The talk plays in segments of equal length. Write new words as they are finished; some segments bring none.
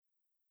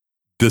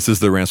This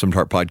is the Ransomed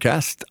Heart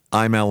Podcast.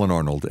 I'm Alan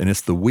Arnold, and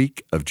it's the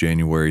week of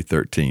January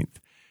 13th.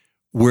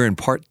 We're in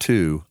part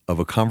 2 of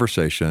a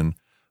conversation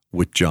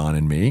with John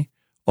and me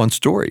on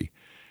story.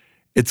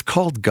 It's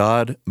called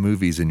God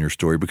Movies in Your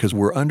Story because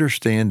we're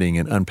understanding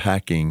and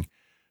unpacking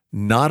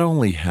not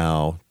only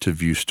how to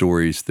view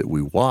stories that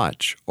we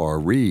watch or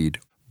read,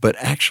 but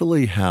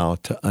actually how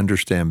to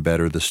understand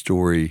better the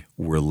story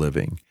we're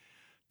living,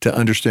 to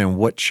understand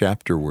what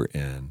chapter we're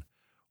in,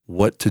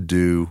 what to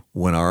do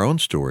when our own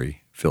story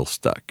feels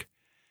stuck.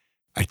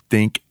 I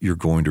think you're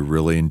going to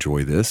really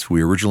enjoy this.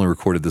 We originally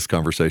recorded this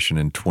conversation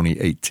in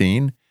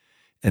 2018,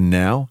 and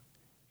now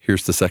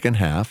here's the second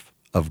half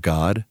of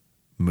God,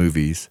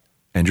 Movies,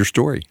 and Your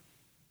Story.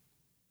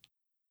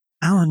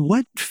 Alan,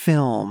 what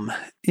film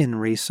in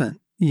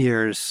recent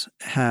years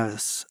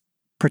has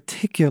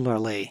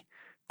particularly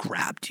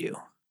grabbed you?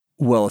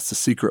 Well, it's The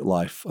Secret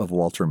Life of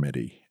Walter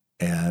Mitty.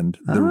 And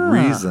the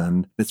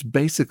reason, it's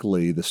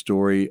basically the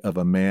story of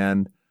a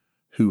man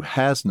who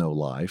has no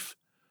life,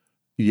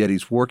 yet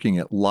he's working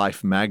at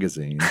Life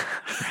magazine.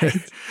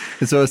 Right.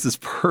 And so it's this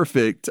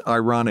perfect,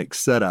 ironic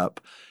setup.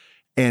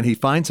 And he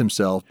finds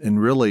himself in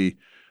really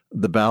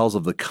the bowels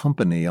of the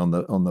company on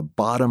the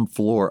bottom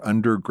floor,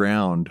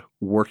 underground,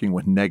 working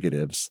with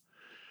negatives.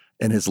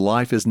 And his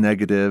life is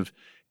negative,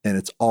 and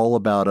it's all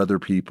about other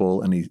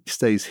people, and he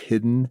stays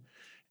hidden.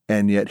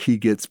 And yet he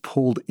gets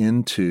pulled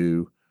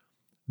into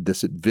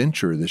this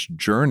adventure, this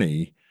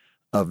journey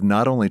of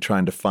not only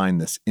trying to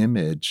find this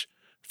image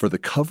for the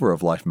cover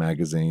of Life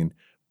magazine,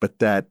 but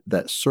that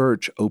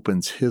search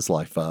opens his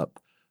life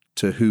up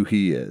to who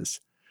he is.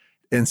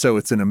 And so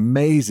it's an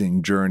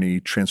amazing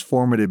journey,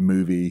 transformative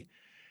movie,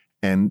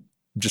 and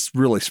just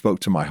really spoke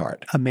to my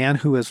heart. A man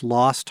who has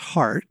lost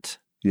heart.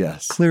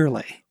 Yes.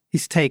 Clearly,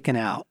 he's taken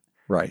out.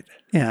 Right.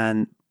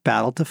 And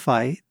battle to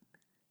fight,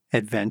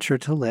 adventure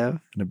to live.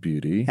 And a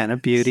beauty.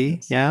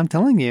 Yes. Yeah, I'm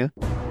telling you.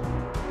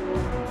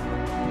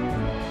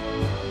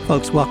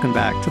 Folks, welcome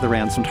back to the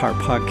Ransomed Heart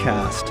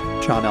Podcast.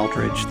 John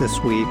Eldredge this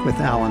week with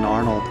Alan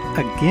Arnold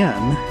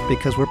again,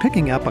 because we're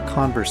picking up a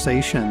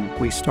conversation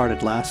we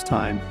started last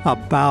time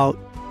about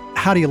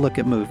how do you look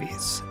at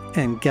movies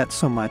and get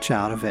so much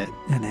out of it.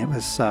 And it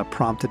was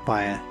prompted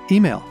by an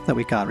email that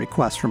we got,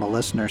 request from a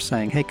listener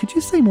saying, hey, could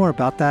you say more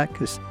about that?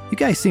 Because you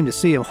guys seem to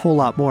see a whole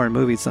lot more in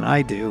movies than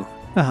I do.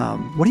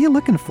 What are you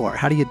looking for?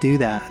 How do you do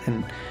that?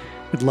 And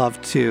we'd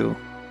love to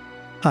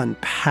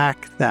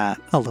unpack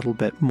that a little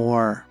bit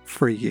more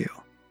for you.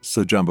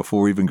 So, John,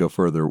 before we even go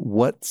further,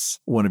 what's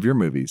one of your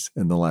movies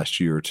in the last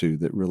year or two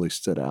that really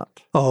stood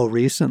out? Oh,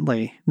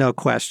 recently, no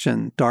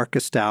question,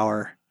 Darkest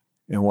Hour.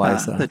 And why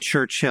is that? The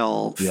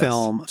Churchill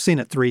film. I've seen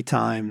it 3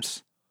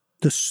 times.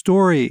 The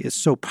story is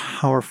so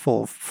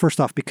powerful, first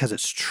off, because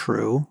it's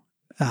true.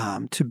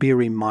 To be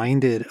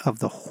reminded of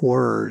the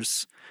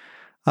horrors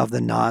of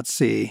the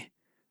Nazi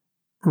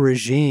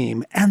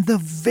regime and the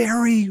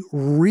very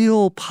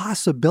real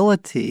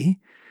possibility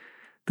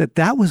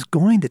that was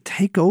going to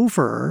take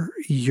over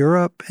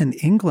Europe and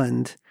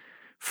England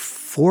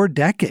for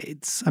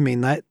decades. I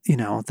mean, that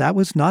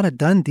was not a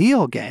done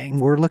deal,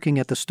 gang. We're looking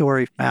at the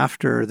story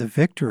after the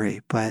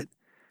victory, but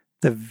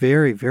the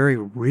very, very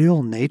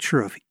real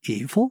nature of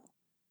evil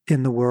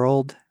in the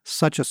world,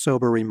 such a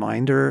sober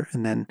reminder.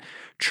 And then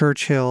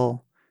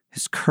Churchill,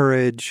 his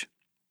courage.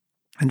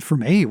 And for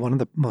me, one of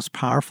the most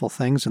powerful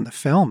things in the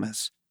film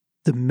is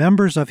the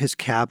members of his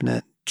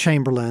cabinet,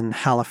 Chamberlain,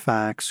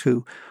 Halifax,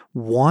 who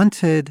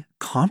wanted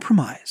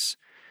compromise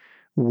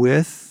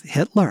with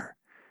Hitler.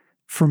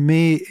 For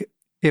me,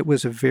 it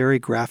was a very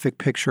graphic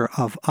picture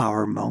of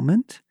our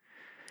moment,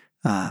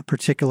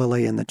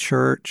 particularly in the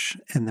church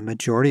and the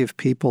majority of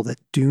people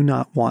that do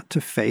not want to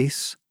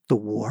face the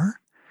war.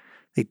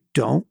 They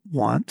don't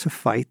want to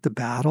fight the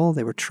battle.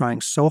 They were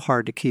trying so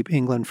hard to keep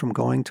England from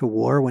going to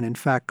war when, in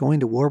fact, going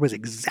to war was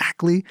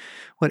exactly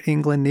what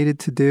England needed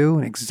to do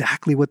and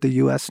exactly what the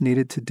U.S.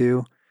 needed to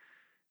do.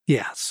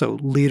 Yeah, so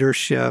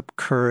leadership,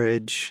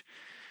 courage,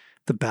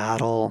 the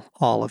battle,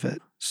 all of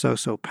it.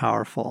 So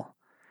powerful.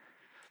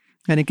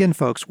 And again,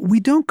 folks, we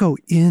don't go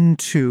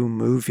into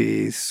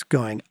movies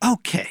going,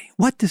 okay,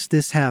 what does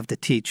this have to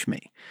teach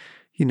me?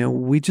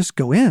 We just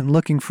go in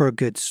looking for a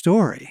good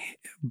story.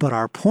 But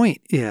our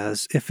point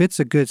is, if it's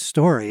a good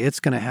story, it's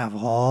going to have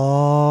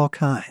all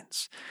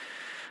kinds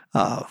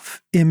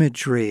of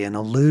imagery and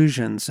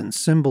allusions and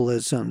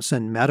symbolisms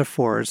and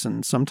metaphors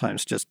and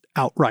sometimes just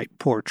outright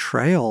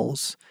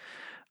portrayals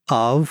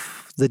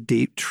of the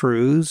deep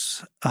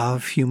truths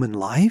of human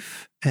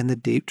life and the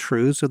deep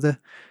truths of the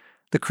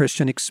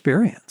Christian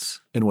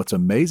experience. And what's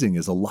amazing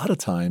is a lot of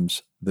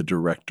times the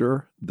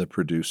director, the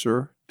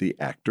producer, the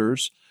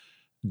actors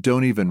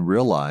don't even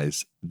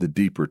realize the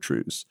deeper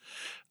truths.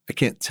 I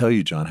can't tell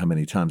you, John, how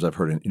many times I've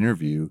heard an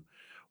interview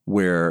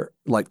where,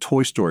 like,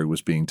 Toy Story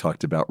was being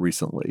talked about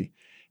recently,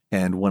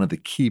 and one of the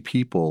key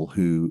people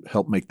who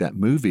helped make that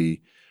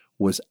movie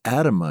was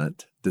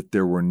adamant that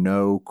there were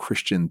no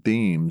Christian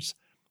themes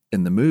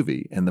in the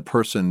movie. And the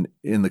person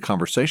in the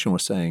conversation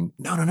was saying,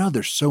 no,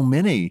 there's so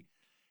many.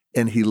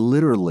 And he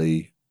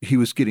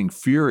was getting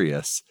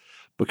furious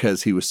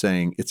because he was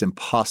saying it's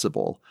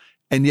impossible,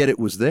 and yet it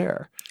was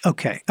there.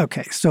 Okay.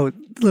 So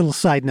little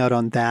side note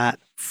on that.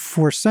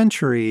 For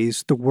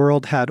centuries, the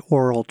world had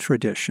oral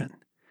tradition,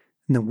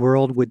 and the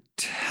world would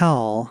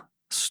tell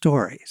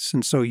stories.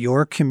 And so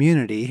your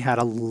community had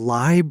a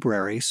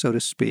library, so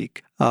to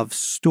speak, of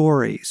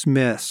stories,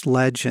 myths,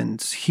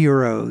 legends,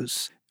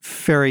 heroes,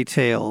 fairy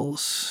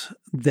tales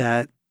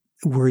that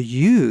were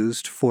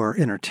used for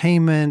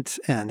entertainment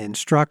and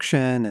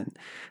instruction and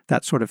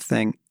that sort of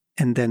thing.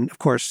 And then, of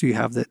course, you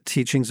have the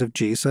teachings of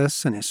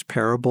Jesus and his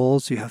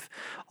parables. You have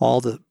all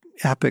the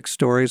epic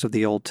stories of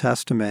the Old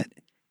Testament.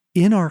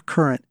 In our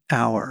current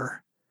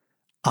hour,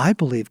 I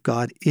believe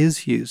God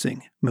is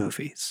using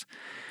movies.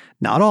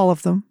 Not all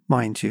of them,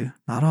 mind you,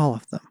 not all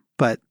of them.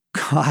 But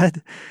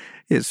God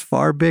is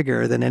far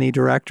bigger than any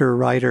director,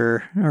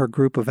 writer, or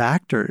group of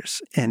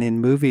actors. And in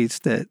movies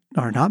that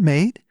are not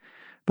made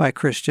by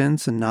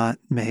Christians and not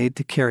made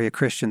to carry a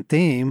Christian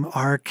theme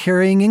are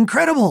carrying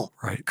incredible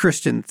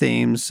Christian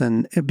themes,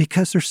 and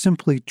because they're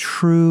simply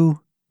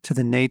true to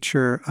the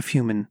nature of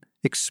human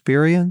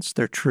experience.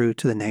 They're true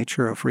to the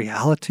nature of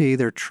reality.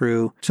 They're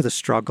true to the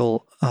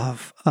struggle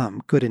of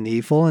good and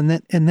evil, and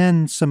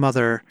then some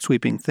other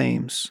sweeping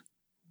themes.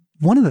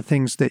 One of the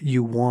things that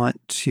you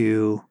want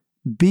to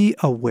be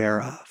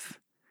aware of,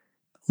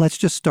 let's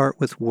just start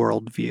with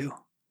worldview.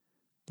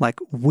 Like,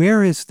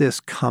 where is this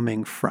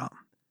coming from?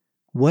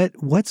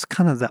 What's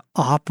kind of the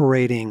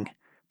operating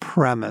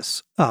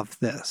premise of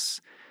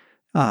this?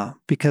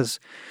 Because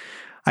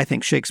I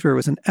think Shakespeare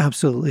was an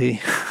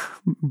absolutely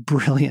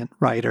brilliant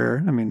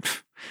writer. I mean,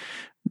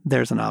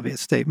 there's an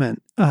obvious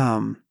statement.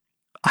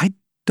 I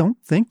don't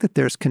think that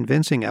there's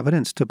convincing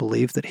evidence to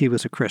believe that he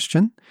was a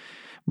Christian.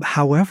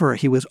 However,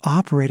 he was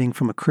operating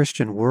from a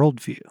Christian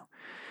worldview.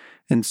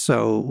 And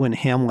so when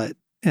Hamlet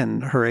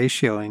and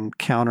Horatio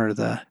encounter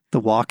the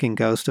walking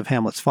ghost of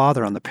Hamlet's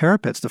father on the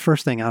parapets, the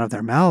first thing out of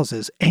their mouths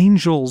is,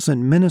 "Angels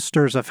and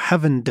ministers of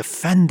heaven,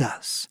 defend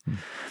us."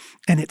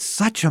 And it's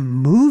such a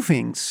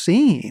moving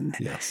scene.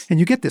 Yes. And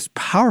you get this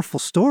powerful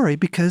story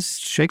because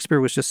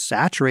Shakespeare was just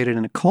saturated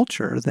in a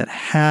culture that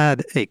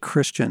had a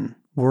Christian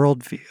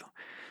worldview.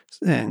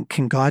 And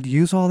can God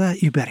use all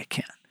that? You bet he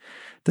can.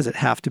 Does it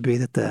have to be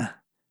that the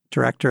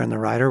director and the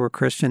writer were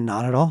Christian?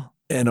 Not at all.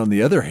 And on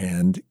the other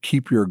hand,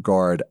 keep your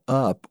guard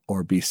up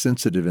or be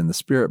sensitive in the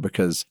spirit,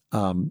 because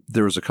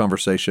there was a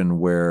conversation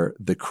where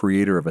the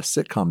creator of a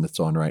sitcom that's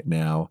on right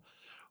now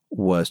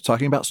was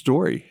talking about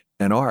story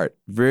and art.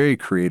 Very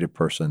creative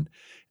person.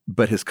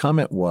 But his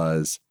comment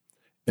was,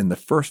 in the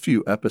first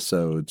few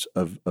episodes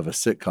of a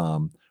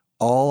sitcom,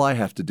 all I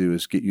have to do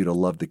is get you to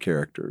love the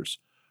characters.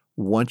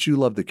 Once you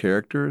love the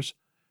characters,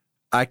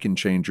 I can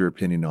change your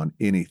opinion on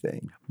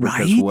anything.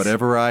 Because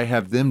whatever I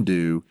have them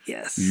do,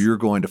 you're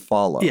going to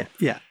follow.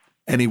 Yeah.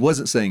 And he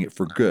wasn't saying it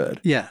for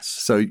good. Yes.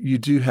 So you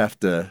do have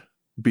to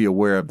be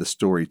aware of the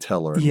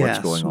storyteller and what's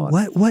going on.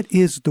 What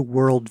is the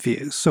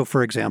worldview? So,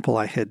 for example,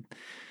 I had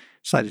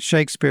cited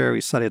Shakespeare. We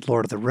cited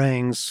Lord of the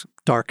Rings,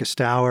 Darkest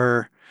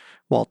Hour,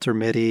 Walter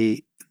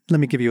Mitty. Let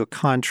me give you a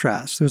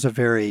contrast. There's a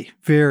very,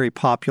 very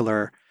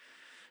popular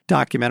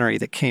documentary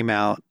that came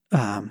out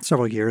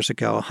several years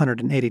ago,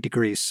 180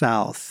 Degrees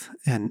South.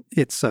 And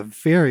it's a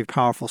very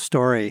powerful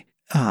story,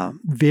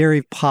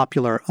 very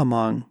popular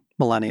among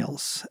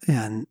millennials.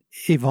 And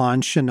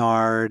Yvon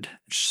Chouinard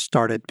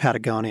started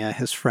Patagonia.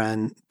 His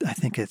friend, I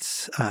think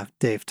it's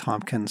Dave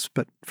Tompkins,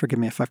 but forgive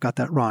me if I've got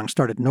that wrong,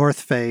 started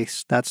North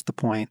Face. That's the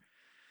point.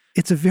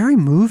 It's a very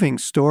moving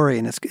story,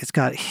 and it's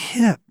got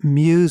hip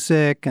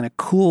music and a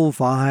cool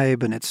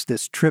vibe, and it's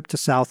this trip to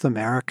South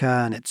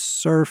America, and it's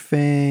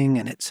surfing,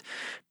 and it's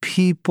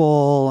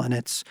people, and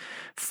it's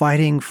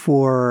fighting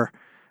for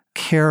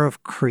care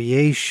of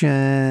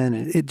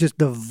creation. It just,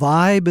 the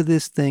vibe of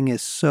this thing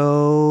is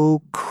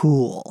so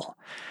cool.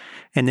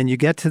 And then you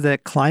get to the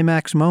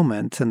climax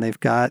moment, and they've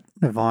got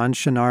Yvon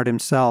Chouinard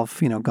himself,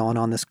 going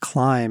on this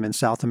climb in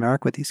South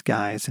America with these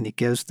guys, and he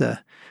gives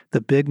the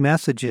big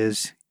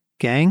messages.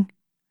 Gang,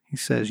 he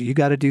says, you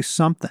got to do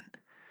something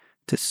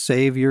to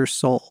save your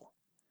soul,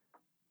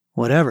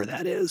 whatever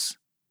that is.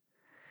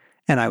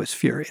 And I was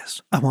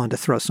furious. I wanted to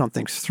throw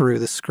something through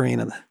the screen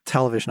of the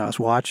television I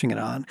was watching it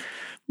on,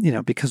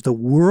 because the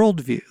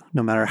worldview,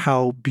 no matter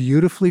how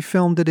beautifully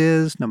filmed it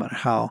is, no matter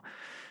how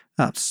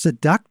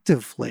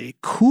seductively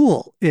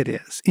cool it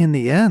is, in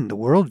the end, the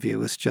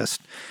worldview is just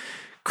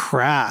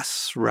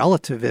crass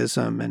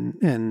relativism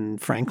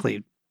and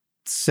frankly,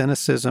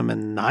 cynicism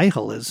and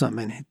nihilism,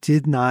 and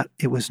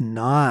it was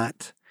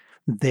not,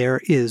 there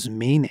is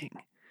meaning.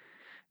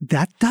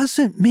 That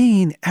doesn't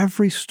mean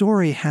every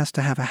story has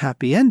to have a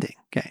happy ending,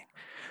 okay?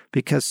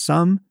 Because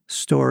some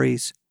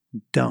stories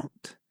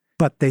don't,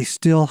 but they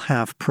still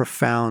have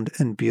profound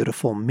and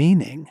beautiful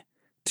meaning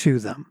to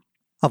them.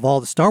 Of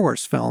all the Star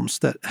Wars films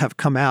that have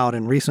come out,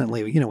 and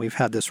recently, we've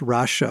had this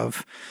rush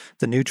of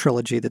the new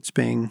trilogy that's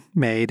being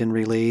made and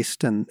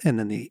released, and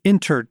then the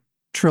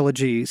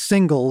trilogy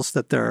singles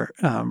that they're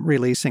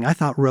releasing. I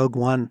thought Rogue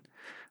One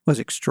was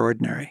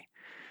extraordinary.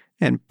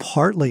 And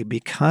partly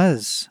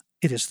because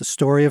it is the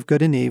story of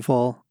good and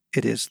evil,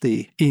 It is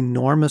the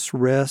enormous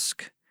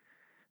risk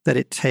that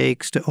it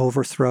takes to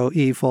overthrow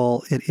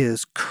evil. It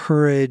is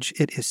courage.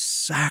 It is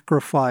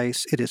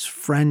sacrifice. It is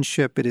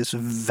friendship. It is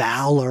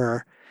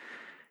valor.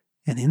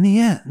 And in the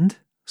end,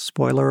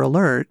 spoiler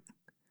alert,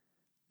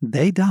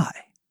 they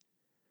die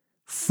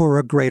for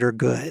a greater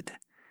good.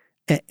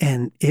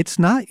 And it's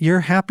not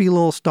your happy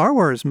little Star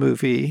Wars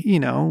movie,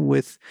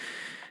 with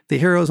the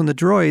heroes and the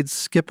droids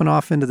skipping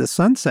off into the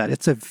sunset.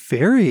 It's a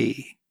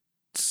very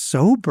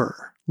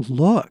sober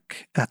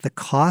look at the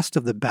cost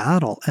of the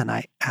battle, and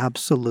I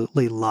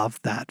absolutely love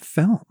that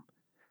film.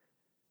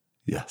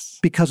 Yes.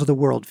 Because of the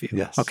worldview.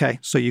 Yes. Okay?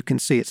 So you can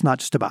see it's not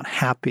just about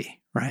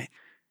happy, right?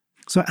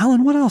 So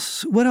Alan, what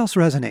else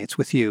resonates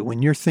with you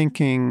when you're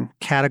thinking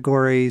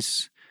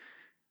categories,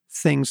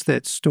 things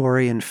that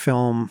story and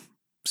film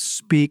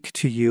speak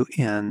to you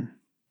in?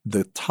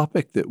 The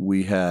topic that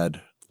we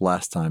had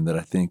last time that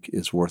I think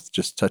is worth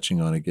just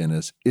touching on again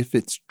is, if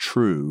it's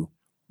true,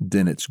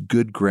 then it's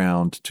good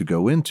ground to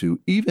go into,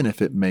 even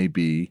if it may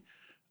be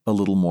a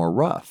little more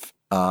rough.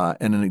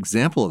 And an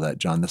example of that,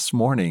 John, this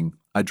morning,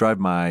 I drive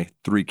my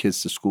 3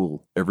 kids to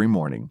school every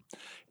morning,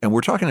 and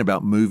we're talking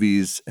about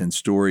movies and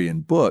story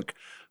and book,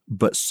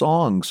 but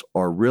songs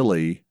are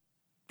really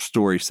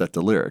story set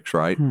to lyrics,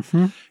 right?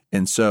 Mm-hmm.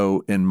 And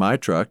so in my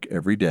truck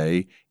every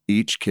day,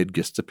 each kid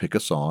gets to pick a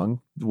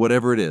song,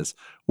 whatever it is.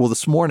 Well,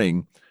 this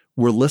morning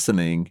we're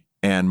listening,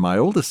 and my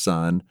oldest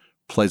son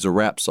plays a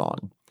rap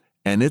song,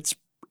 and it's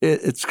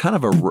kind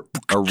of a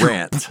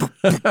rant,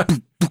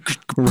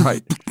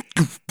 right?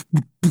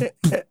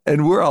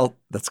 And we're all,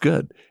 that's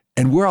good.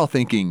 And we're all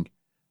thinking,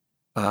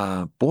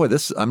 boy,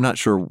 I'm not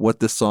sure what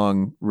this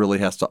song really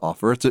has to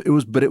offer.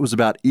 It was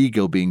about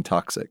ego being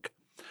toxic.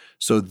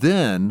 So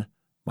then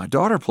my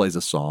daughter plays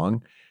a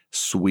song,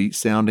 sweet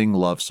sounding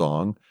love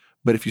song.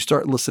 But if you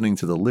start listening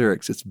to the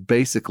lyrics, it's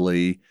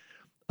basically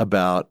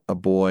about a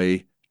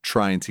boy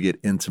trying to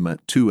get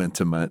too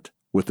intimate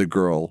with a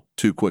girl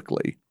too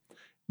quickly.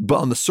 But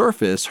on the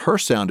surface, her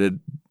sounded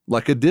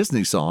like a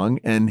Disney song,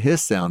 and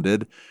his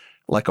sounded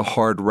like a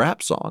hard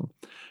rap song.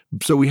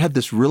 So we had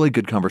this really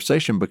good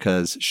conversation,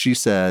 because she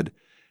said,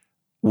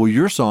 well,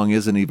 your song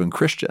isn't even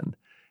Christian.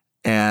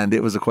 And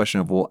it was a question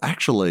of, well,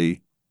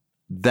 actually,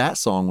 that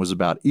song was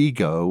about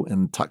ego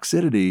and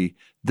toxicity.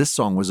 This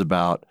song was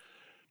about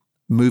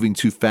moving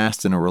too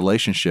fast in a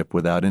relationship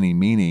without any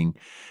meaning.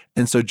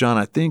 And so, John,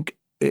 I think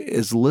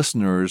as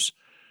listeners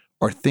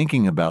are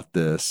thinking about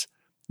this,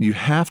 you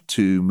have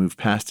to move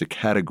past a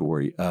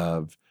category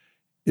of,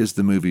 is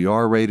the movie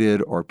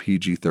R-rated or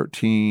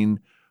PG-13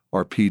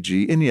 or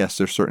PG? And yes,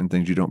 there's certain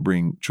things you don't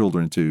bring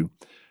children to.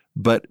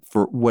 But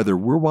for whether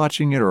we're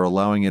watching it or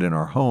allowing it in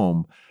our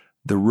home,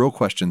 the real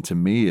question to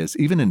me is,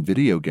 even in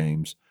video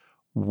games,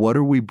 what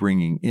are we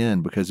bringing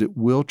in? Because it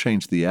will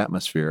change the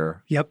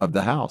atmosphere of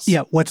the house.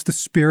 Yeah. What's the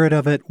spirit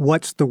of it?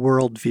 What's the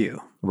worldview?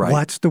 Right.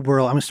 What's the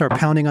world? I'm going to start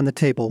pounding on the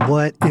table.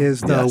 What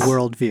is the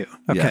worldview?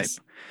 Okay. Yes.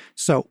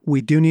 So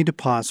we do need to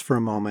pause for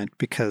a moment,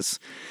 because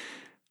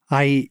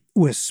I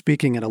was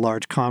speaking at a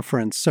large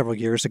conference several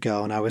years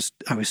ago, and I was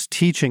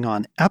teaching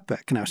on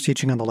epic, and I was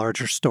teaching on the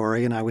larger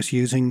story, and I was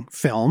using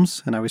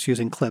films, and I was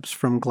using clips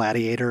from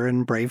Gladiator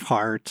and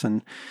Braveheart,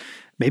 and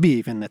maybe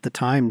even at the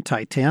time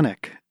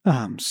Titanic.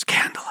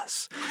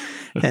 Scandalous.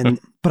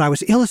 But I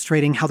was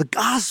illustrating how the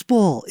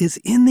gospel is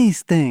in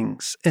these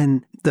things.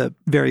 And the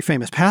very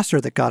famous pastor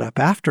that got up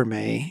after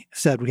me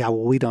said, yeah,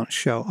 well, we don't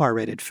show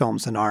R-rated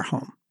films in our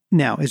home.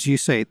 Now, as you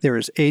say, there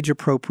is age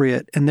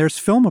appropriate and there's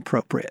film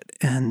appropriate.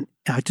 And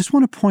I just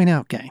want to point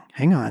out, gang,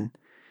 hang on.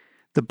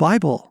 The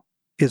Bible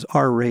is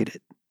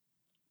R-rated.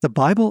 The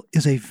Bible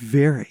is a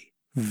very,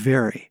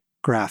 very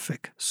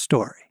graphic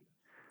story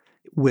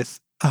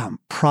with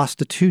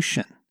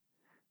prostitution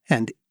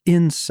and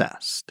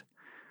incest,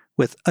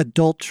 with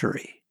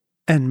adultery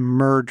and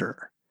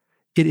murder.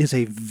 It is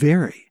a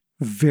very,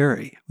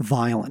 very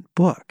violent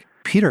book.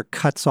 Peter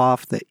cuts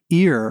off the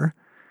ear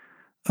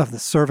of the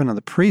servant of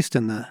the priest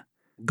in the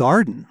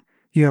garden.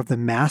 You have the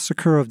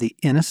massacre of the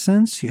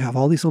innocents. You have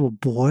all these little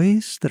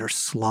boys that are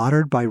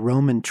slaughtered by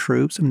Roman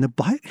troops. I mean,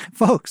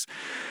 folks,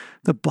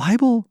 the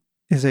Bible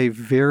is a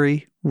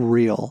very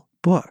real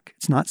book.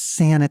 It's not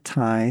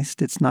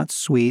sanitized. It's not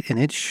sweet. And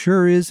it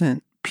sure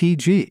isn't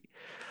PG.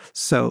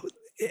 So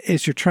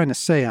as you're trying to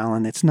say,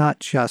 Alan, it's not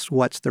just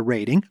what's the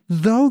rating,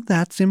 though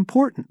that's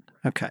important.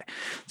 Okay.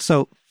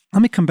 So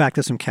let me come back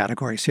to some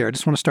categories here. I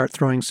just want to start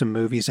throwing some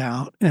movies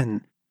out.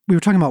 And we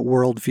were talking about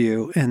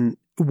worldview and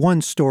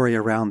one story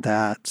around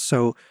that.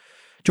 So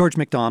George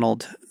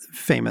MacDonald,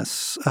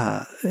 famous,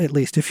 at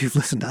least if you've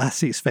listened to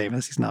us, he's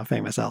famous. He's not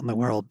famous out in the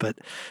world, but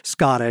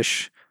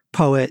Scottish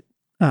poet,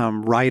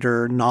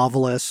 writer,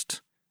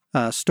 novelist,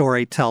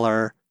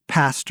 storyteller,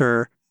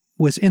 pastor,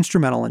 was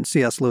instrumental in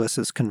C.S.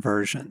 Lewis's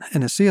conversion.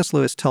 And as C.S.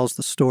 Lewis tells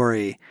the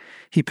story,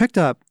 he picked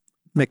up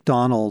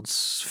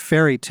MacDonald's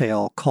fairy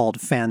tale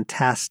called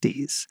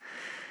Phantastes.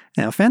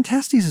 Now,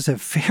 Phantastes is a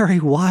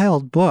very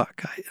wild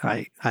book.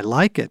 I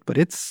like it, but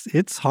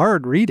it's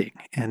hard reading.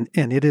 And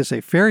it is a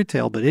fairy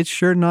tale, but it's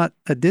sure not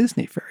a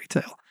Disney fairy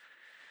tale.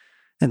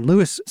 And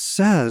Lewis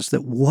says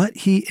that what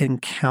he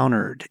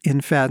encountered in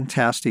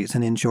Phantastes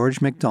and in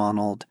George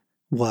MacDonald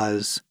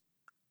was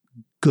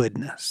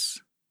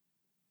goodness.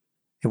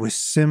 It was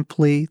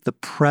simply the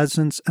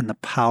presence and the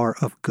power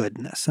of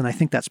goodness. And I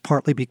think that's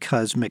partly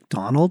because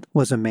MacDonald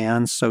was a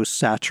man so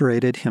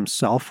saturated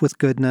himself with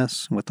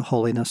goodness, with the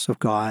holiness of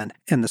God.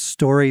 And the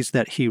stories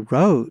that he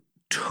wrote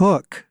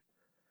took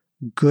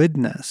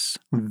goodness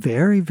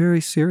very,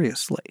 very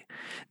seriously.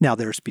 Now,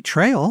 there's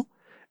betrayal,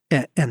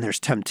 and there's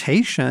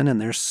temptation,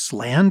 and there's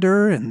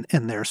slander, and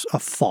there's a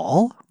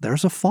fall.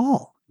 There's a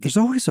fall. There's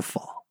always a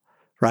fall,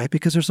 right?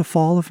 Because there's a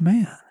fall of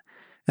man,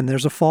 and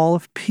there's a fall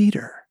of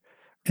Peter.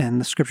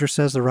 And the scripture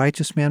says the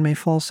righteous man may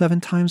fall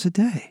 7 times a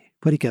day,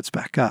 but he gets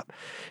back up.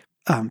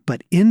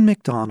 But in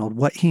MacDonald,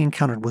 what he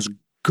encountered was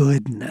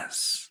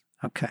goodness.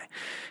 Okay.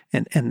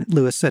 And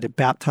Lewis said it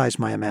baptized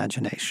my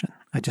imagination.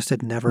 I just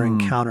had never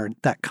encountered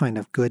that kind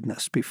of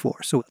goodness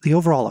before. So the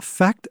overall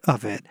effect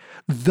of it,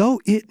 though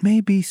it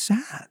may be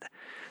sad,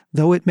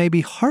 though it may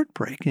be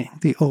heartbreaking,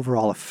 the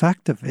overall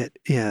effect of it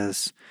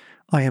is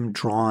I am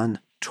drawn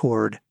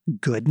toward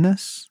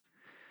goodness.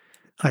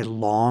 I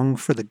long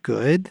for the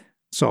good.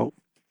 So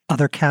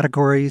other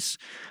categories,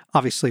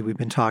 obviously we've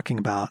been talking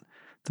about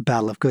the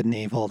battle of good and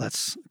evil.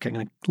 That's okay, I'm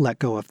going to let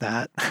go of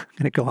that. I'm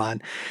going to go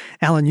on.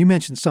 Alan, you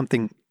mentioned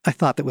something I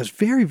thought that was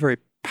very, very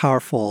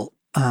powerful,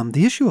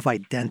 the issue of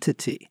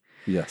identity.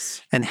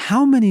 Yes. And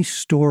how many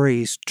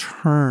stories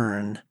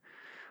turn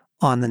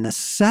on the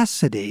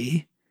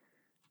necessity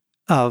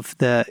of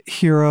the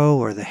hero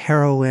or the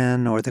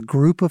heroine or the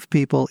group of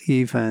people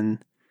even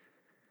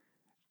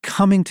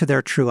coming to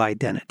their true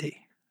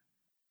identity.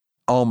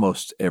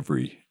 Almost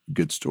every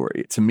good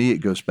story. To me, it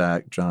goes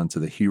back, John, to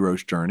the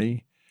hero's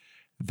journey.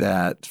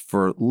 That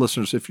for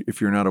listeners, if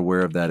you're not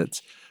aware of that,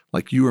 it's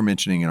like you were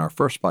mentioning in our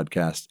first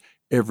podcast,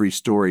 every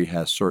story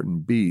has certain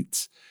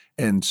beats.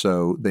 And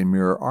so they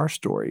mirror our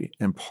story.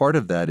 And part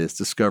of that is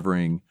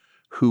discovering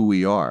who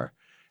we are.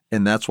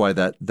 And that's why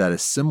that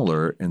is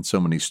similar in so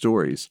many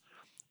stories.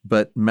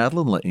 But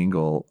Madeleine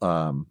L'Engle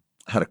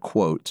had a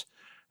quote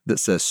that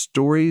says,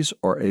 stories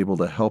are able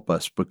to help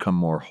us become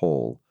more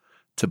whole,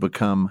 to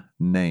become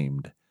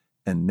named.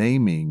 And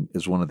naming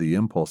is one of the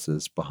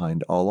impulses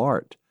behind all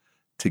art,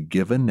 to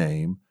give a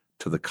name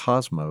to the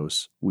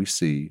cosmos we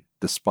see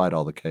despite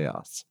all the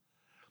chaos.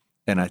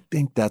 And I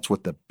think that's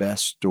what the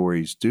best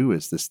stories do,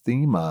 is this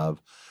theme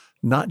of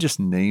not just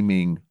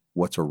naming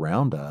what's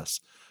around us,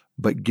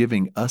 but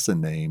giving us a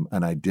name,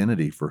 an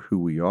identity for who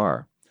we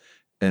are.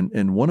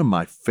 And one of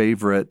my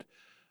favorite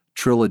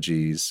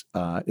trilogies,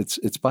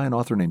 it's by an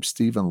author named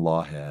Stephen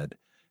Lawhead,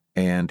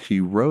 and he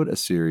wrote a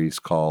series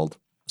called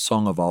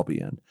Song of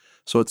Albion.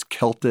 So it's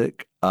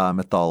Celtic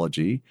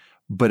mythology,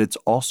 but it's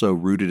also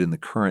rooted in the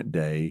current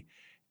day,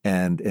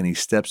 and he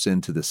steps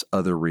into this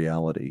other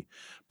reality.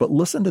 But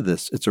listen to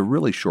this. It's a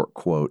really short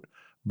quote,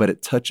 but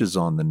it touches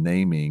on the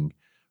naming,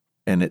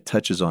 and it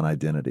touches on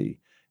identity.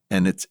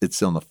 And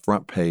it's on the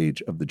front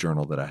page of the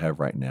journal that I have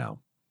right now.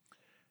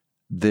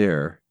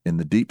 There, in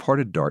the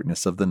deep-hearted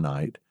darkness of the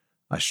night,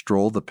 I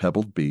strolled the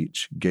pebbled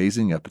beach,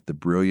 gazing up at the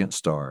brilliant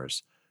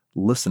stars,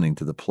 listening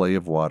to the play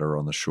of water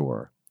on the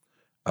shore.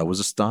 I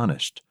was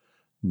astonished.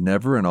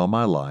 Never in all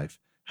my life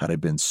had I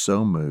been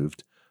so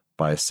moved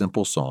by a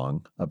simple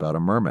song about a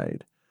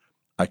mermaid.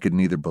 I could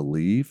neither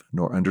believe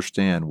nor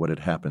understand what had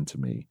happened to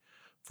me,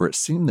 for it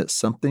seemed that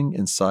something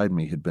inside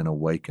me had been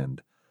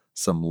awakened.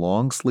 Some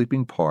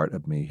long-sleeping part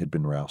of me had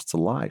been roused to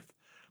life,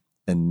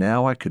 and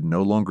now I could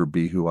no longer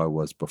be who I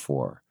was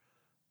before.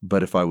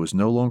 But if I was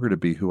no longer to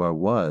be who I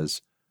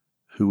was,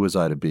 who was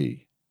I to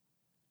be?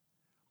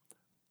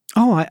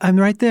 Oh, I'm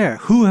right there.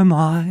 Who am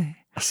I?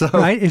 So,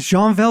 right? It's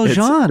Jean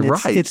Valjean.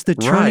 It's the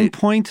turning right.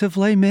 point of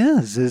Les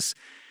Mis, is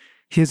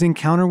his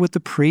encounter with the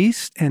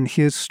priest and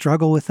his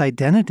struggle with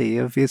identity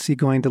of, is he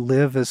going to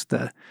live as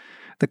the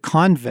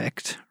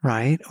convict,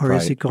 right? Or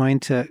is he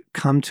going to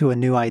come to a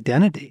new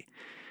identity?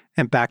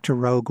 And back to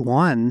Rogue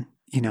One,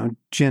 Jyn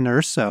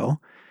Erso,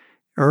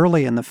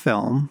 early in the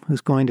film,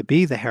 who's going to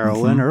be the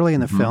heroine, early in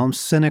the film,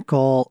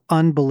 cynical,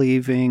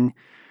 unbelieving,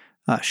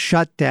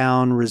 shut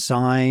down,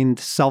 resigned,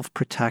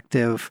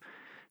 self-protective,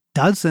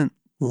 doesn't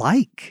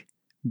like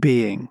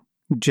being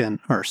Jyn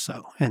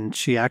Erso. And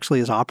she actually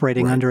is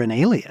operating under an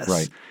alias.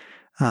 Right.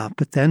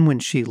 But then when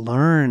she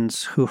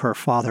learns who her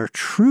father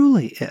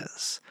truly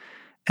is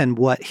and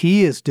what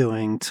he is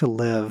doing to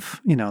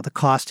live, the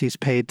cost he's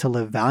paid to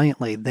live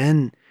valiantly,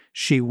 then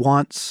she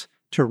wants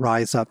to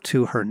rise up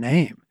to her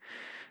name.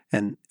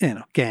 And,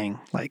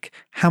 gang, like,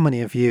 how many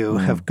of you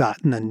have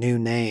gotten a new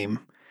name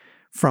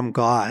from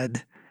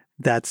God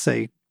that's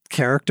a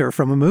character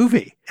from a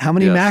movie? How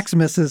many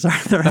Maximuses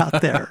are there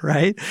out there,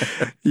 right?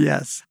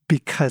 Yes,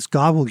 because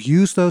God will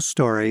use those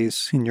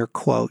stories, in your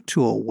quote,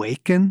 to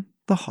awaken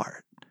the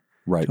heart.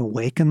 Right. To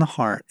awaken the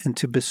heart and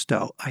to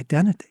bestow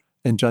identity.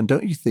 And John,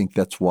 don't you think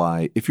that's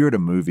why, if you're at a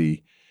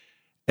movie,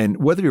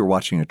 and whether you're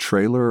watching a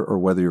trailer or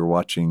whether you're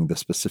watching the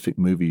specific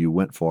movie you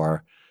went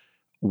for,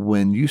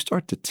 when you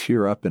start to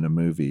tear up in a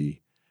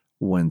movie,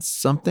 when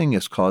something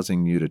is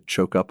causing you to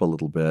choke up a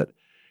little bit,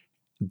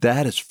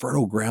 that is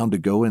fertile ground to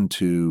go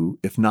into,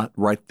 if not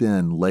right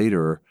then,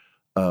 later,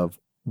 of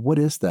what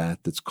is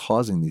that that's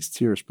causing these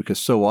tears? Because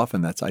so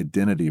often that's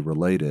identity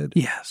related.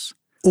 Yes.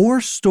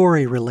 Or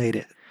story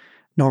related.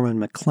 Norman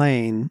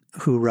MacLean,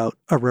 who wrote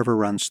A River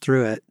Runs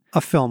Through It, a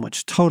film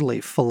which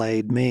totally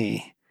filleted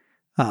me,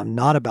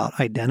 not about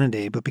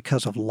identity, but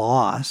because of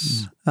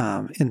loss.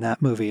 In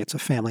that movie, it's a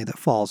family that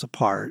falls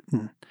apart.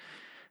 And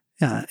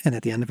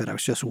at the end of it, I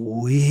was just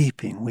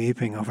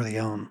weeping over the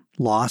own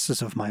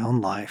losses of my own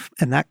life.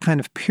 And that kind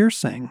of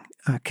piercing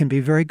can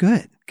be very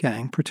good,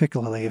 gang,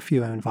 particularly if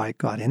you invite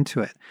God into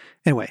it.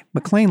 Anyway,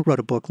 MacLean wrote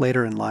a book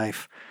later in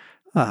life,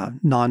 a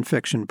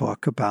nonfiction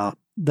book about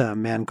the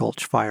Man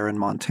Gulch fire in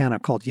Montana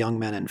called Young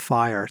Men in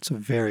Fire. It's a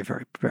very,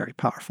 very, very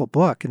powerful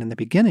book. And in the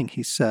beginning,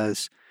 he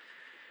says,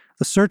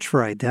 the search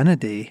for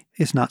identity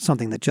is not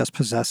something that just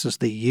possesses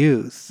the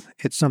youth.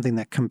 It's something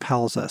that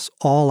compels us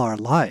all our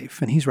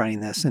life. And he's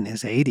writing this in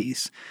his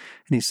 80s.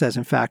 And he says,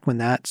 in fact, when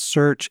that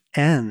search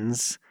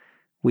ends,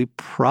 we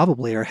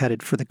probably are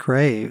headed for the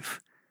grave.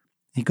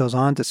 He goes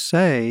on to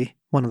say,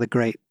 one of the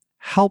great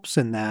helps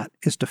in that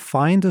is to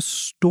find a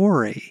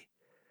story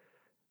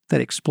that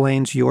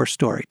explains your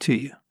story to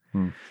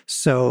you.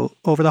 So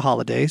over the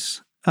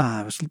holidays,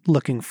 I was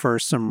looking for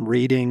some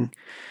reading,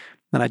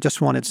 and I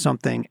just wanted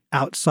something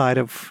outside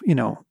of,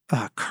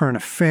 current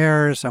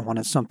affairs. I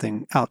wanted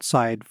something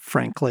outside,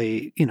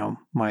 frankly,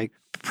 my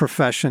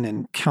profession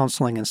in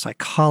counseling and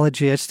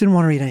psychology. I just didn't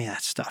want to read any of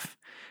that stuff.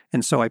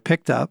 And so I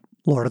picked up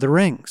Lord of the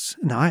Rings.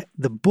 Now, I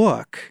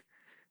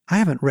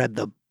haven't read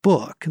the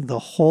book, the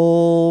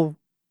whole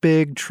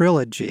big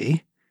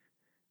trilogy,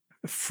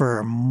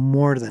 for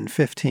more than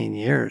 15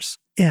 years.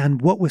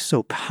 And what was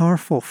so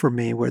powerful for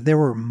me were there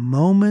were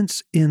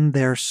moments in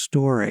their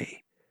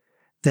story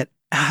that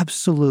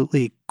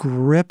absolutely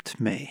gripped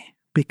me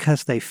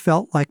because they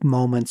felt like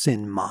moments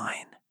in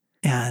mine.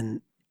 And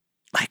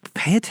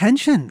pay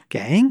attention,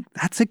 gang.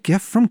 That's a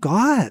gift from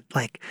God.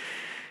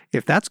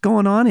 If that's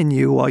going on in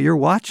you while you're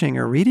watching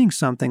or reading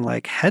something,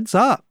 heads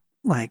up,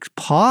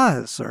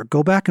 pause or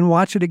go back and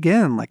watch it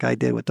again, like I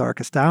did with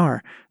Darkest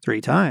Hour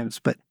 3 times.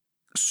 But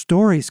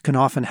stories can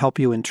often help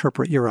you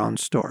interpret your own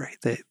story.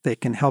 They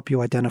can help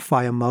you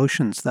identify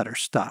emotions that are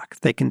stuck.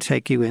 They can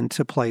take you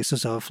into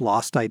places of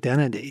lost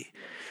identity.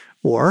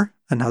 Or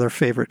another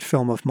favorite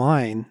film of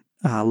mine,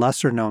 a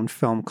lesser-known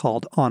film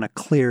called On a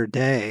Clear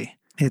Day.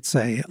 It's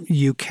a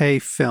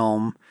UK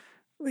film.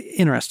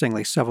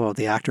 Interestingly, several of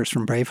the actors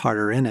from Braveheart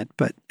are in it,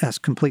 but as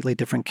completely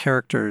different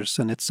characters.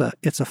 And it's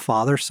a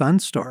father-son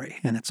story,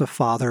 and it's a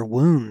father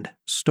wound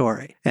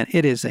story. And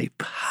it is a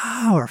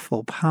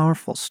powerful,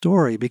 powerful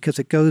story because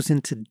it goes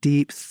into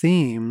deep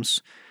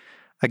themes,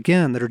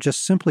 again, that are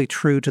just simply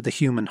true to the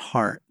human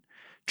heart.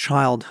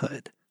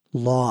 Childhood,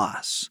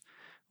 loss,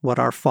 what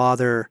our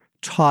father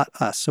taught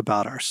us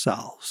about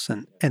ourselves.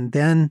 And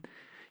then,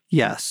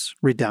 yes,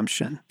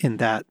 redemption. In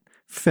that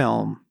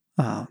film,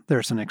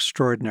 there's an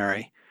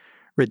extraordinary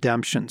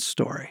redemption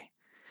story.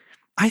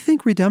 I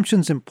think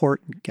redemption's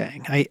important,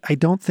 gang. I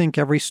don't think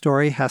every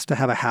story has to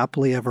have a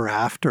happily ever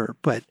after,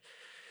 but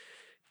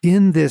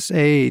in this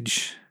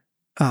age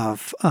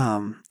of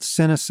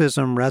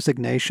cynicism,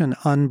 resignation,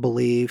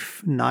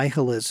 unbelief,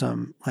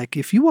 nihilism,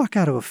 if you walk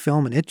out of a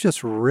film and it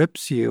just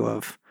rips you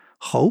of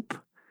hope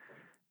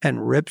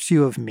and rips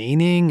you of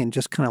meaning and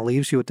just kind of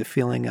leaves you with the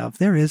feeling of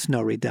there is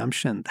no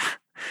redemption,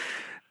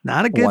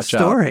 not a good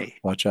story.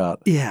 Watch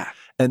out. Yeah.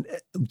 And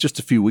just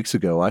a few weeks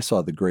ago, I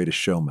saw The Greatest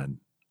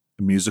Showman,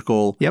 a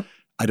musical. Yep.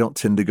 I don't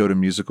tend to go to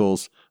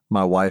musicals.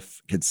 My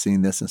wife had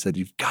seen this and said,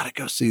 you've got to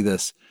go see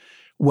this.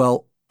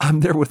 Well,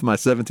 I'm there with my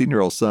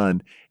 17-year-old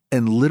son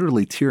and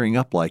literally tearing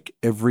up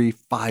every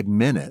 5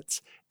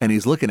 minutes. And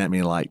he's looking at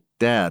me like,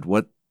 Dad,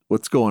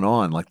 what's going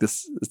on?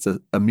 This, it's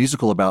a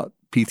musical about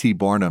P.T.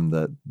 Barnum,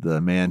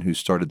 the man who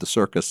started the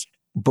circus.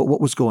 But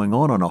what was going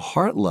on a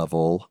heart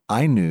level,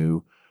 I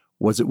knew,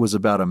 was it was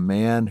about a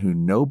man who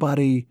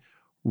nobody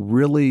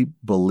really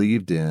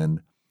believed in,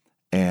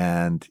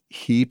 and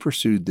he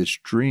pursued this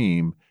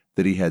dream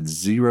that he had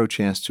zero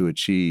chance to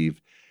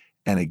achieve,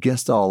 and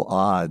against all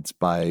odds,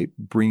 by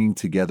bringing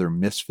together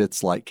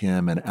misfits like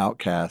him and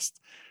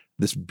outcasts,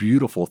 this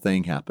beautiful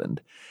thing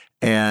happened.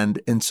 And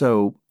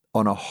so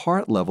on a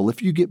heart level,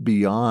 if you get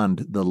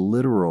beyond the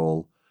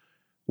literal,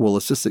 well,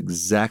 is this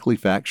exactly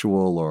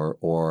factual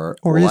or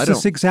is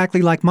this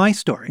exactly like my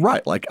story?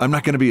 Right. I'm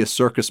not going to be a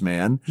circus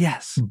man.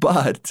 Yes.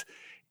 But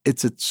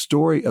it's a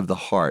story of the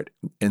heart.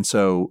 And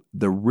so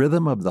the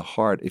rhythm of the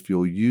heart, if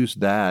you'll use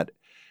that,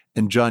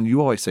 and John,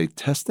 you always say,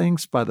 test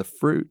things by the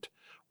fruit.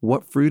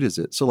 What fruit is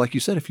it? So like you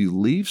said, if you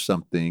leave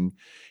something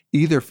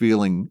either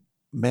feeling,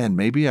 man,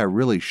 maybe I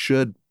really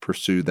should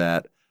pursue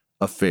that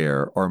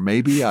affair, or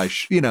maybe I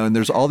and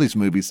there's all these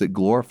movies that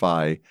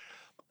glorify,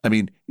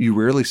 you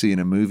rarely see in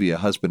a movie a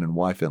husband and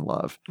wife in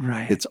love.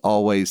 Right. It's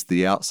always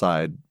the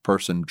outside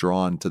person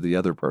drawn to the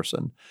other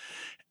person.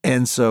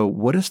 And so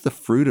what is the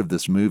fruit of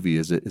this movie?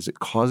 Is it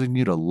causing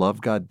you to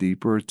love God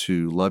deeper,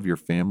 to love your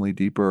family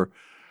deeper,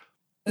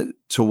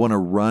 to want to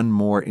run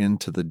more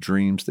into the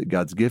dreams that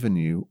God's given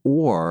you?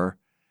 Or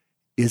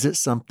Is it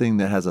something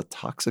that has a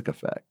toxic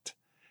effect?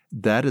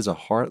 That is a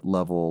heart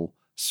level,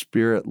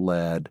 spirit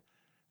led.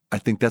 I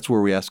think that's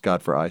where we ask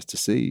God for eyes to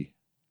see.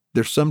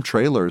 There's some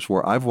trailers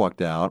where I've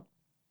walked out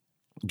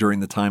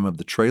during the time of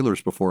the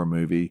trailers before a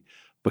movie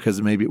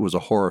because maybe it was a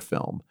horror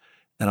film.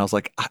 And I was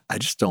like, I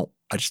just don't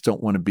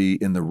want to be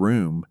in the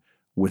room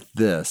with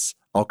this.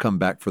 I'll come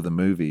back for the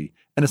movie.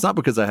 And it's not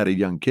because I had a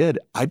young kid.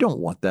 I don't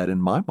want that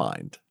in my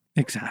mind.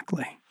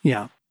 Exactly.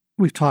 Yeah.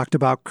 We've talked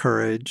about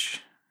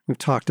courage. We've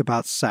talked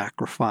about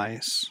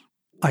sacrifice,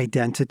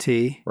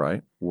 identity.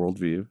 Right.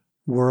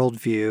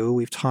 Worldview.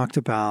 We've talked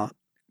about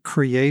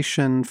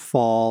creation,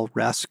 fall,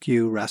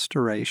 rescue,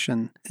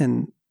 restoration.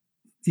 And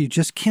you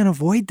just can't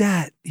avoid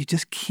that. You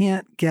just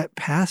can't get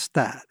past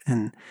that.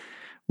 And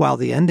while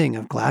the ending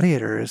of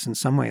Gladiator is in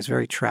some ways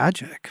very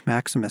tragic,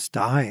 Maximus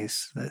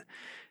dies, the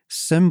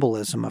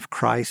symbolism of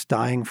Christ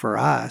dying for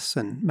us,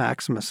 and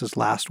Maximus's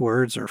last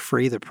words are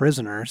free the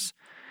prisoners.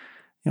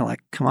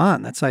 Like, come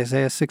on, that's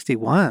Isaiah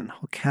 61.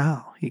 Oh,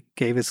 cow. He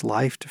gave his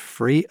life to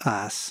free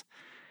us.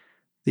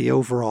 The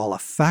overall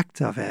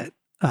effect of it,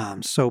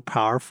 so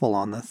powerful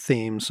on the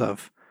themes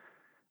of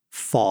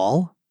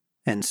fall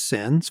and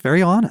sin. It's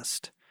very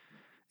honest.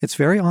 It's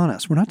very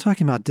honest. We're not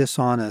talking about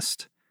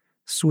dishonest,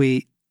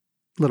 sweet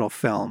little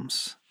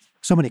films.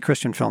 So many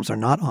Christian films are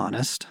not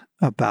honest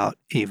about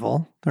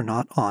evil. They're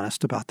not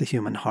honest about the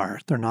human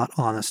heart. They're not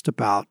honest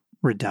about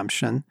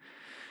redemption.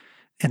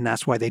 And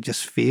that's why they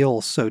just feel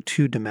so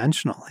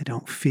two-dimensional. They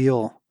don't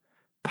feel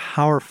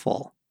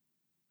powerful.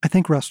 I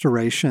think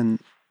restoration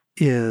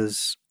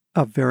is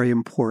a very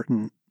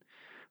important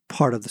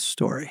part of the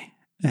story.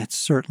 It's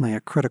certainly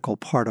a critical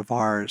part of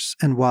ours.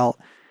 And while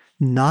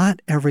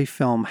not every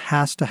film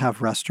has to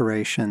have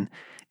restoration,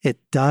 it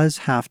does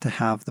have to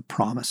have the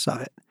promise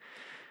of it.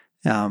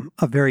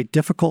 A very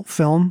difficult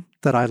film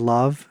that I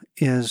love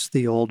is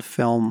the old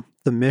film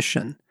The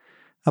Mission,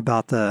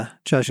 about the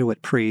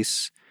Jesuit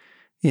priests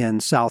in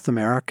South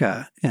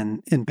America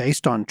and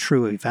based on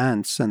true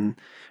events and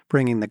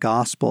bringing the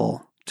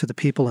gospel to the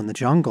people in the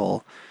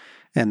jungle.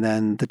 And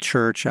then the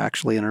church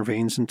actually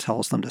intervenes and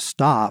tells them to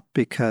stop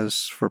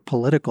because for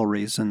political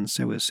reasons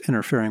it was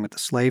interfering with the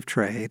slave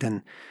trade.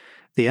 And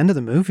the end of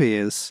the movie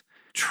is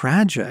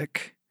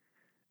tragic.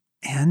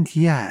 And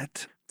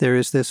yet there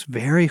is this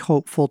very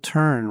hopeful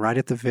turn right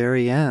at the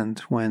very end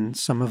when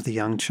some of the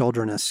young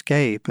children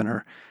escape and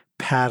are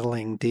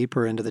paddling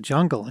deeper into the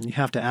jungle. And you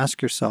have to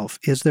ask yourself,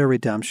 is there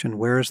redemption?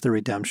 Where is the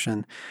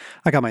redemption?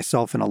 I got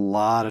myself in a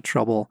lot of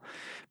trouble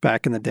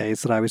back in the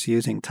days that I was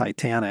using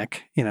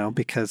Titanic,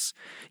 because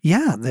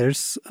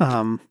there's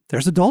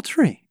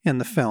adultery in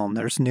the film.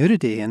 There's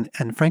nudity.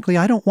 And frankly,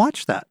 I don't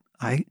watch that.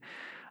 I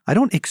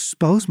don't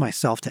expose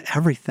myself to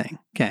everything,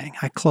 gang.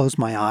 I close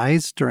my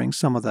eyes during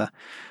some of the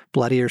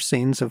bloodier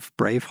scenes of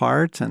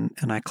Braveheart,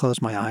 and I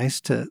close my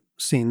eyes to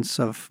scenes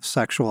of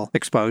sexual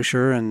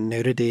exposure and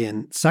nudity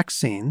and sex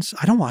scenes.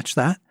 I don't watch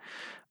that.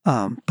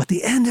 But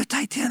the end of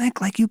Titanic,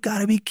 like, you got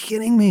to be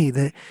kidding me.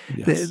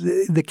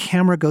 The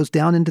camera goes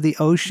down into the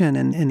ocean,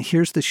 and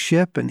here's the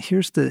ship, and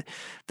here's the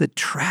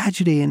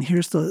tragedy, and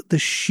here's the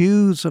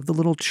shoes of the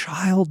little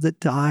child that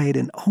died,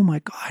 and oh my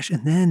gosh.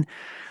 And then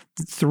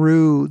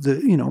through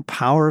the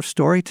power of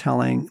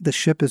storytelling, the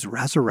ship is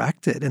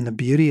resurrected and the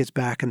beauty is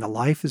back and the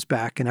life is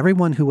back and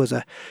everyone who was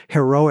a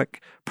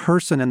heroic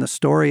person in the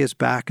story is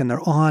back and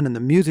they're on and the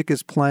music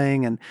is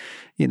playing and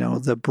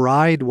the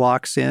bride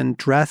walks in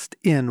dressed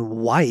in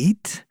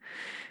white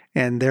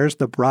and there's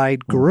the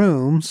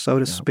bridegroom, so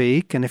to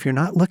speak. And if you're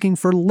not looking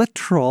for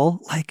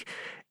literal, like,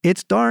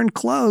 it's darn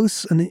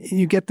close, and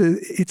you get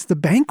it's the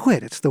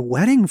banquet, it's the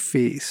wedding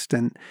feast,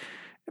 and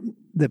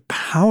the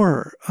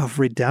power of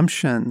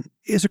redemption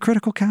is a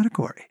critical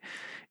category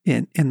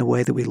in the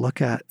way that we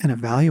look at and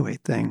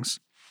evaluate things.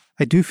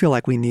 I do feel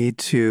like we need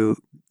to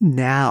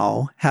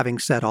now, having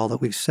said all that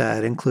we've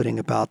said, including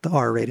about the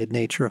R-rated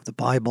nature of the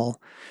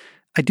Bible,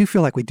 I do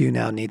feel like we do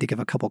now need to give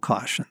a couple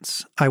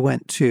cautions. I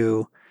went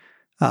to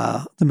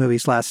the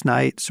movies last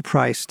night.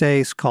 Surprise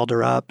Stace called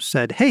her up,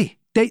 said, "Hey,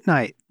 date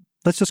night.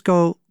 Let's just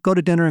go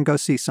to dinner and go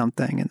see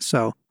something." And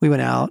so we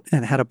went out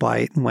and had a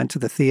bite and went to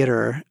the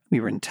theater.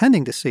 We were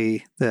intending to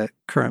see the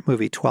current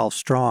movie 12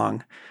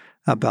 Strong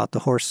about the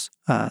horse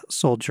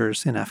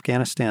soldiers in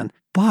Afghanistan.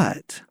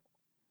 But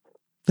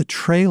the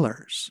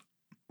trailers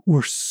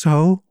were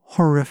so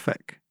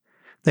horrific.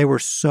 They were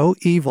so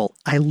evil.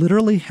 I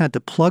literally had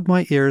to plug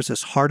my ears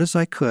as hard as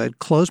I could,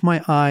 close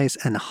my eyes,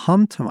 and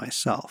hum to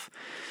myself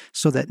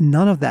so that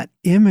none of that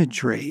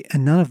imagery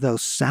and none of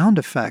those sound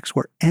effects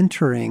were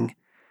entering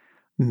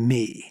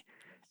me,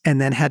 and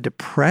then had to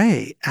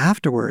pray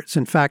afterwards.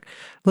 In fact,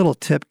 little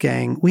tip,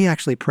 gang, we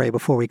actually pray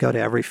before we go to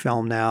every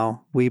film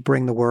now. We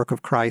bring the work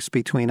of Christ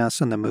between us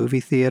and the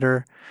movie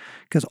theater,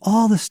 because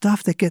all the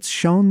stuff that gets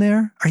shown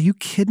there, are you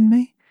kidding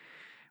me?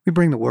 We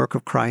bring the work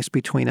of Christ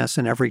between us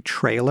in every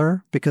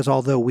trailer, because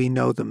although we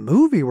know the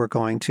movie we're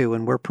going to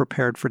and we're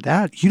prepared for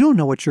that, you don't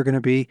know what you're going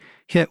to be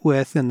hit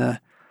with in the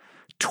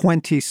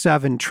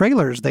 27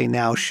 trailers they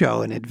now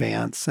show in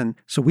advance. And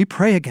so we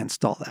pray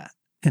against all that.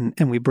 And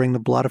we bring the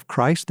blood of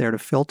Christ there to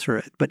filter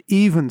it. But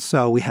even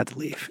so, we had to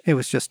leave. It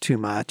was just too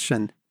much.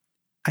 And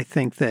I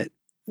think that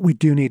we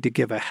do need to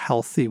give a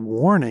healthy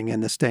warning in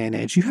this day and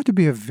age. You have to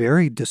be a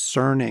very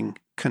discerning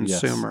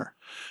consumer.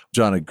 Yes.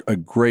 John, a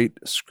great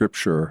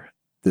scripture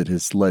that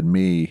has led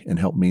me and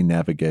helped me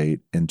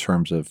navigate in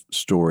terms of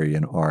story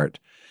and art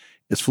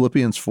is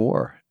Philippians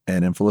 4.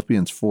 And in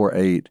Philippians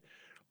 4:8,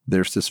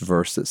 there's this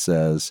verse that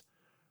says,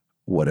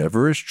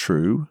 whatever is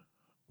true,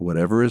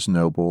 whatever is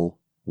noble,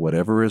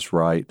 whatever is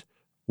right,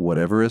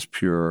 whatever is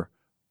pure,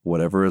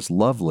 whatever is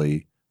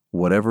lovely,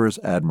 whatever is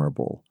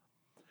admirable.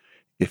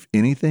 If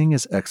anything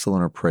is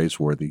excellent or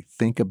praiseworthy,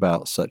 think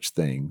about such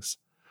things.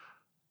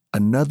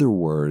 In other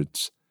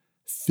words,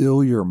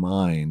 fill your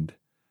mind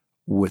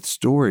with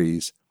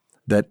stories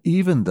that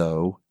even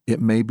though it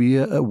may be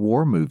a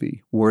war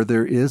movie where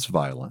there is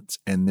violence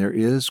and there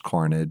is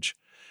carnage,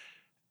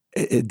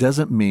 it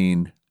doesn't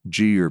mean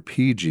G or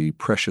PG,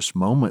 precious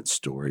moment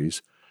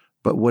stories,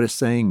 but what it's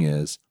saying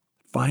is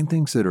find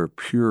things that are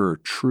pure,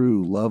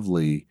 true,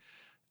 lovely,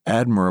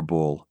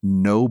 admirable,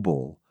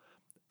 noble,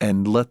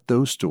 and let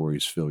those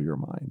stories fill your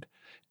mind.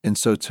 And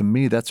so to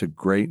me, that's a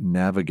great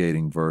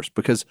navigating verse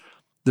because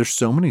there's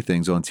so many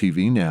things on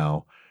TV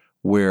now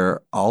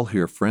where I'll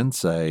hear friends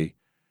say,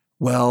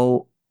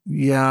 well,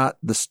 yeah,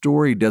 the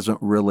story doesn't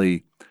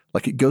really,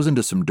 like it goes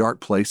into some dark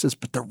places,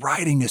 but the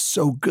writing is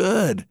so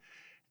good.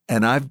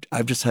 And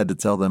I've just had to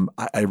tell them,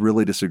 I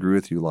really disagree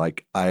with you.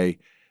 Like, I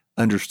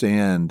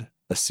understand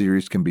a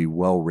series can be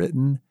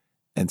well-written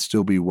and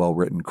still be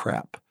well-written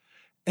crap.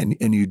 And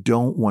you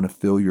don't want to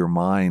fill your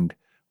mind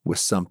with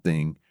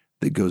something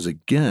that goes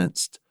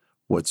against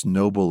what's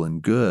noble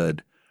and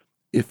good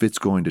if it's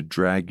going to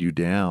drag you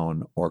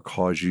down or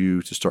cause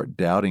you to start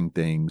doubting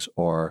things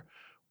or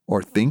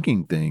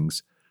thinking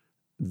things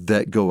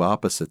that go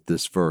opposite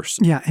this verse.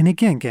 Yeah, and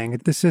again, gang,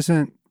 this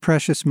isn't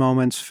precious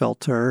moments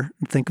filter.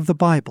 Think of the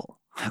Bible.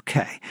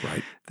 Okay.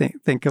 Right.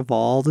 Think of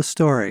all the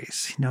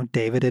stories.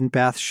 David and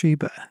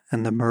Bathsheba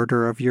and the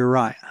murder of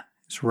Uriah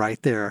is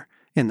right there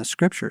in the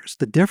scriptures.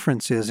 The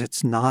difference is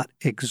it's not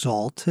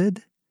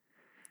exalted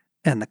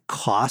and the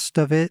cost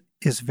of it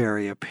is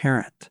very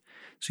apparent.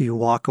 So you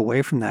walk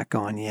away from that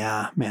going,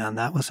 yeah, man,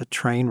 that was a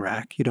train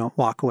wreck. You don't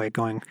walk away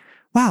going,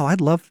 wow,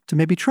 I'd love to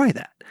maybe try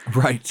that.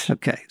 Right.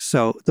 Okay.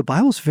 So the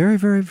Bible's very,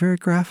 very, very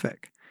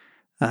graphic.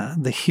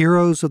 The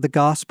heroes of the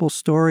gospel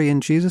story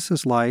in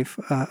Jesus' life,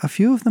 a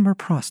few of them are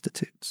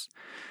prostitutes.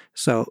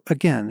 So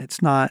again,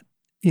 it's not,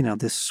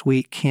 this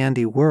sweet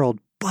candy world,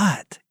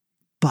 but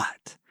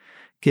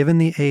given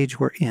the age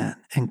we're in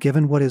and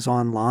given what is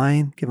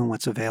online, given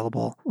what's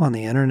available on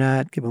the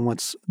internet, given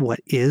what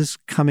is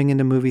coming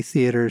into movie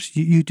theaters,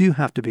 you do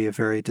have to be a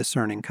very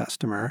discerning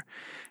customer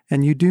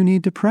and you do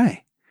need to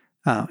pray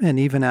and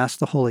even ask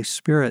the Holy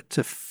Spirit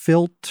to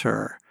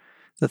filter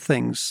the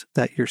things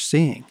that you're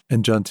seeing.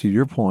 And John, to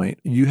your point,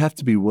 you have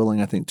to be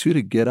willing, I think, too,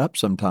 to get up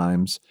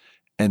sometimes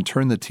and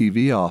turn the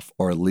TV off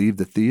or leave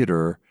the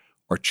theater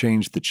or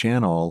change the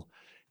channel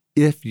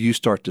if you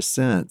start to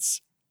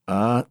sense,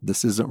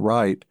 this isn't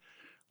right.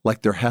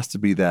 Like there has to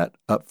be that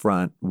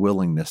upfront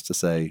willingness to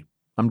say,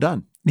 I'm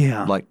done.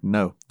 Yeah. Like,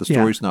 no, the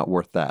story's not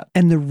worth that.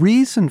 And the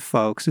reason,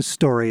 folks, this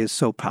story is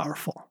so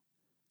powerful,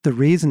 the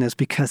reason is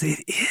because it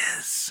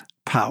is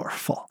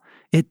powerful.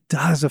 It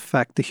does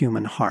affect the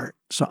human heart.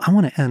 So I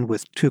want to end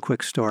with two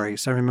quick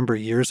stories. I remember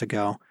years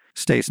ago,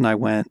 Stace and I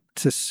went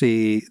to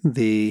see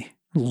the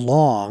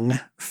long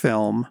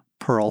film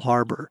Pearl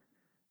Harbor,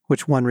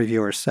 which one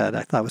reviewer said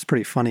I thought was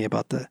pretty funny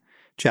about the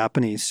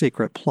Japanese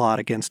secret plot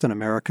against an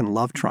American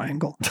love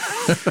triangle.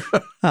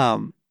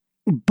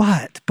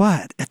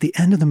 But at the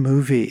end of the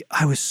movie,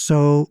 I was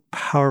so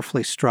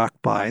powerfully struck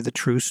by the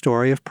true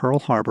story of Pearl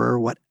Harbor,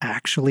 what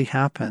actually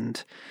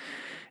happened,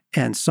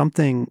 and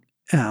something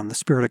the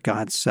Spirit of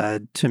God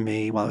said to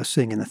me while I was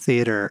sitting in the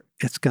theater,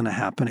 it's going to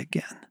happen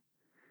again.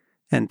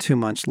 And 2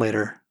 months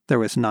later, there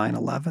was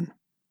 9/11.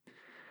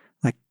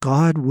 Like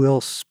God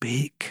will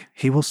speak.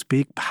 He will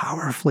speak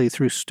powerfully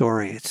through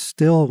story. It's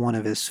still one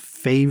of his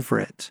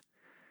favorite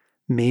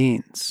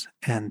means.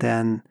 And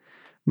then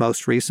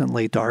most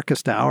recently,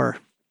 Darkest Hour,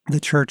 the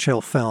Churchill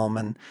film,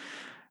 and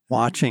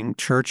watching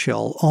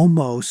Churchill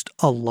almost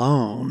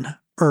alone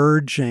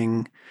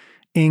urging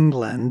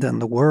England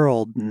and the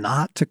world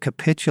not to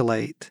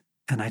capitulate.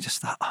 And I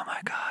just thought, oh my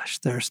gosh,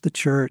 there's the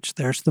church.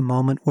 There's the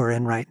moment we're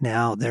in right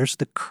now. There's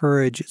the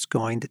courage it's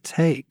going to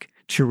take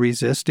to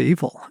resist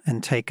evil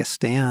and take a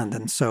stand.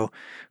 And so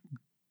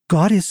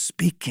God is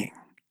speaking.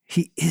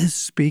 He is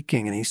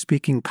speaking, and he's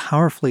speaking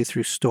powerfully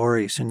through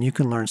stories. And you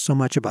can learn so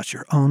much about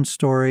your own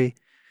story.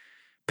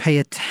 Pay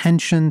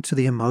attention to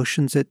the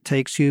emotions it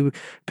takes you.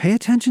 Pay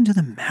attention to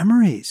the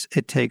memories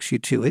it takes you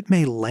to. It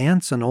may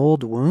lance an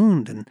old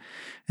wound, and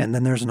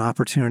then there's an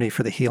opportunity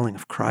for the healing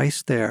of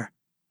Christ there.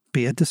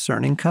 Be a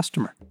discerning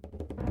customer.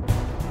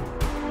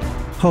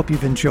 Hope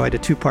you've enjoyed a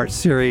 2-part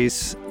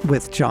series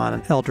with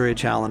John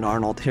Eldredge, Alan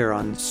Arnold here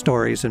on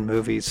stories and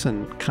movies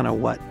and kind of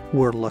what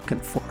we're looking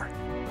for.